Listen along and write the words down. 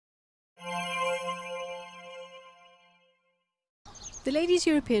The Ladies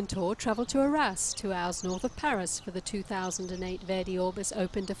European Tour travelled to Arras, 2 hours north of Paris, for the 2008 Vediorbis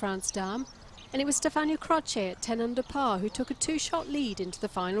Open de France Dames, and it was Stefania Croce at 10 under par who took a 2-shot lead into the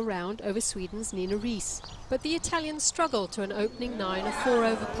final round over Sweden's Nina Riis. But the Italians struggled to an opening 9 of 4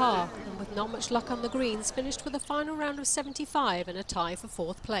 over par, and with not much luck on the greens, finished with a final round of 75 and a tie for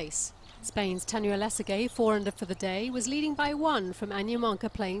 4th place. Spain's Tania Lesseguet, 4 under for the day, was leading by 1 from Anja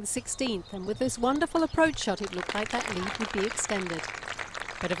Monka playing the 16th, and with this wonderful approach shot it looked like that lead would be extended.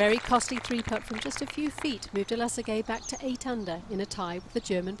 But a very costly 3-putt from just a few feet moved Lesseguet back to 8 under in a tie with the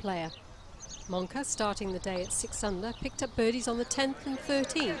German player. Monka, starting the day at 6 under, picked up birdies on the 10th and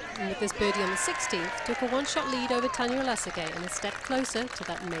 13th, and with this birdie on the 16th, took a 1-shot lead over Tania Lesseguet and a step closer to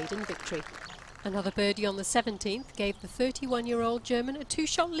that maiden victory. Another birdie on the 17th gave the 31-year-old German a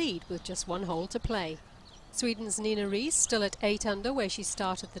 2-shot lead with just 1 hole to play. Sweden's Nina Riis, still at 8 under where she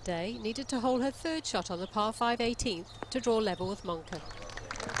started the day, needed to hold her 3rd shot on the par 5 18th to draw level with Monka.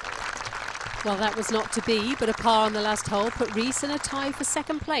 Well, that was not to be, but a par on the last hole put Riis in a tie for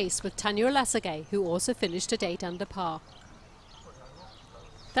 2nd place with Tania Lesseguet, who also finished at 8 under par.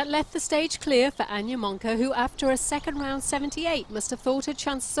 That left the stage clear for Anja Monka, who after a 2nd round 78 must have thought her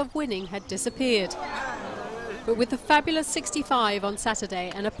chances of winning had disappeared. But with the fabulous 65 on Saturday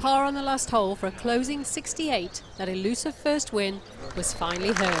and a par on the last hole for a closing 68, that elusive first win was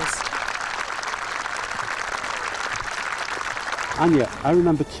finally hers. Anja, I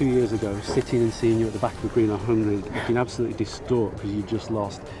remember 2 years ago sitting and seeing you at the back of the green on Hungary, looking absolutely distraught because you just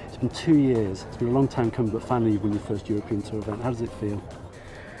lost. It's been 2 years, it's been a long time coming, but finally you've won your first European Tour event. How does it feel?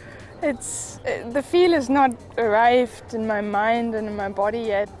 The feel is not arrived in my mind and in my body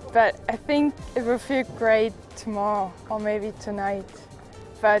yet, but I think it will feel great tomorrow or maybe tonight.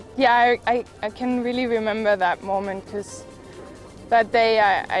 But yeah, I can really remember that moment because that day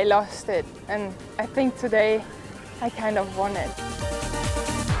I lost it, and I think today I kind of won it.